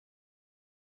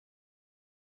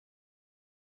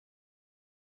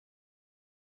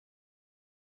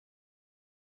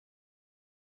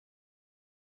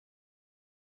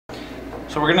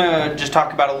So we're going to just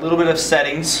talk about a little bit of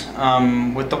settings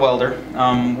with the welder.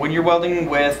 When you're welding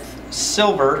with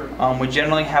silver, we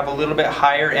generally have a little bit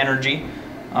higher energy.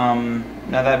 Now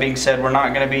that being said, we're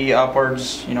not going to be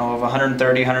upwards, of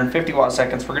 130, 150 watt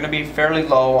seconds. We're going to be fairly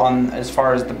low on as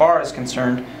far as the bar is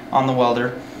concerned on the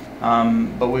welder,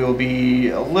 but we will be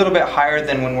a little bit higher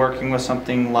than when working with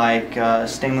something like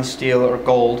stainless steel or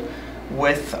gold.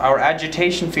 With our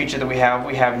agitation feature that we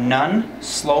have none,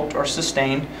 sloped, or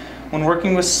sustained. When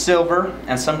working with silver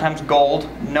and sometimes gold,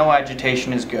 no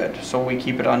agitation is good, so we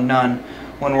keep it on none.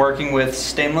 When working with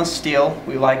stainless steel,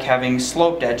 we like having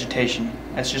sloped agitation.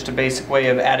 That's just a basic way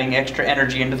of adding extra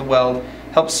energy into the weld,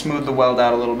 helps smooth the weld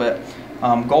out a little bit.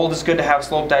 Gold is good to have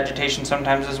sloped agitation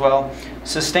sometimes as well.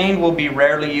 Sustained will be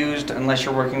rarely used unless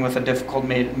you're working with a difficult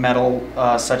metal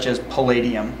such as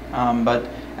palladium. But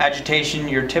agitation,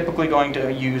 you're typically going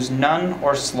to use none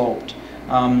or sloped.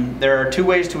 There are two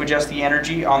ways to adjust the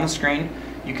energy on the screen.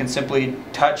 You can simply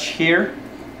touch here,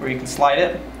 or you can slide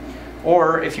it.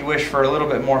 Or if you wish for a little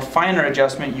bit more finer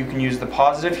adjustment, you can use the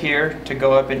positive here to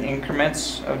go up in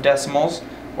increments of decimals,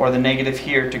 or the negative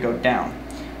here to go down.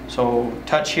 So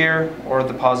touch here, or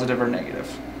the positive or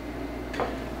negative.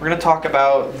 We're going to talk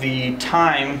about the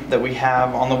time that we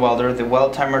have on the welder, the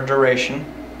weld time or duration.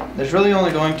 There's really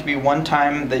only going to be one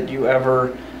time that you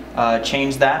ever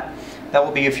change that. That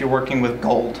will be if you're working with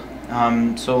gold.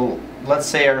 So let's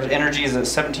say our energy is at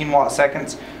 17 watt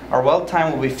seconds. Our weld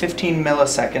time will be 15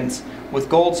 milliseconds. With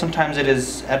gold, sometimes it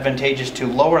is advantageous to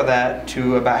lower that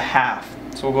to about half.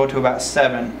 So we'll go to about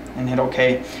 7 and hit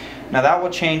OK. Now that will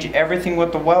change everything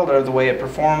with the welder, the way it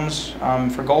performs.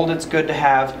 For gold it's good to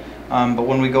have, but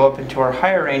when we go up into our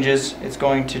higher ranges, it's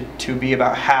going to be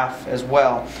about half as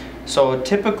well. So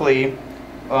typically,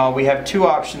 we have two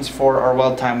options for our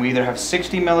weld time. We either have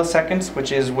 60 milliseconds,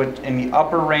 which is in the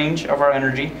upper range of our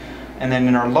energy, and then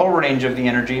in our lower range of the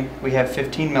energy, we have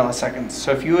 15 milliseconds.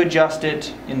 So if you adjust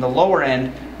it in the lower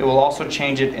end, it will also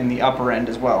change it in the upper end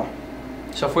as well.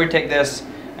 So if we take this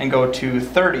and go to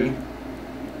 30,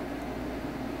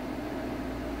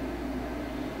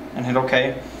 and hit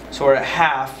OK, so we're at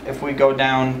half. If we go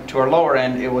down to our lower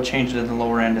end, it will change it in the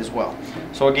lower end as well.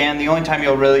 So again, the only time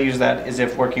you'll really use that is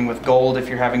if working with gold. If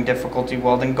you're having difficulty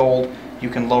welding gold, you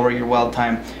can lower your weld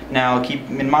time. Now keep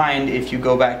in mind, if you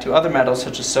go back to other metals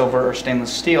such as silver or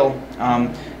stainless steel,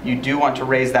 you do want to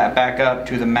raise that back up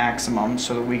to the maximum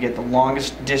so that we get the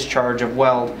longest discharge of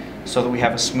weld, so that we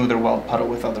have a smoother weld puddle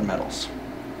with other metals.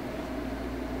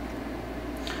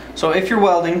 So if you're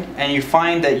welding and you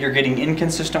find that you're getting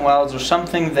inconsistent welds or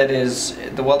something that is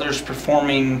the welder's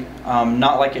performing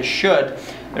not like it should,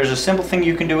 there's a simple thing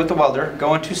you can do with the welder.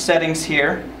 Go into settings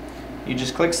here, you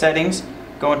just click settings,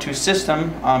 go into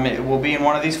system, it will be in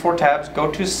one of these 4 tabs,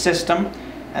 go to system,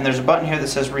 and there's a button here that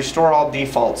says restore all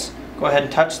defaults. Go ahead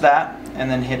and touch that and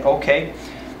then hit OK.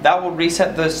 That will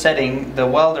reset the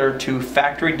welder to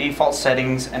factory default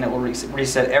settings, and it will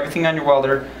reset everything on your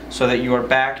welder so that you are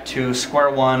back to square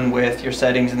one with your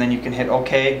settings, and then you can hit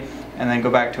OK and then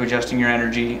go back to adjusting your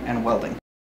energy and welding.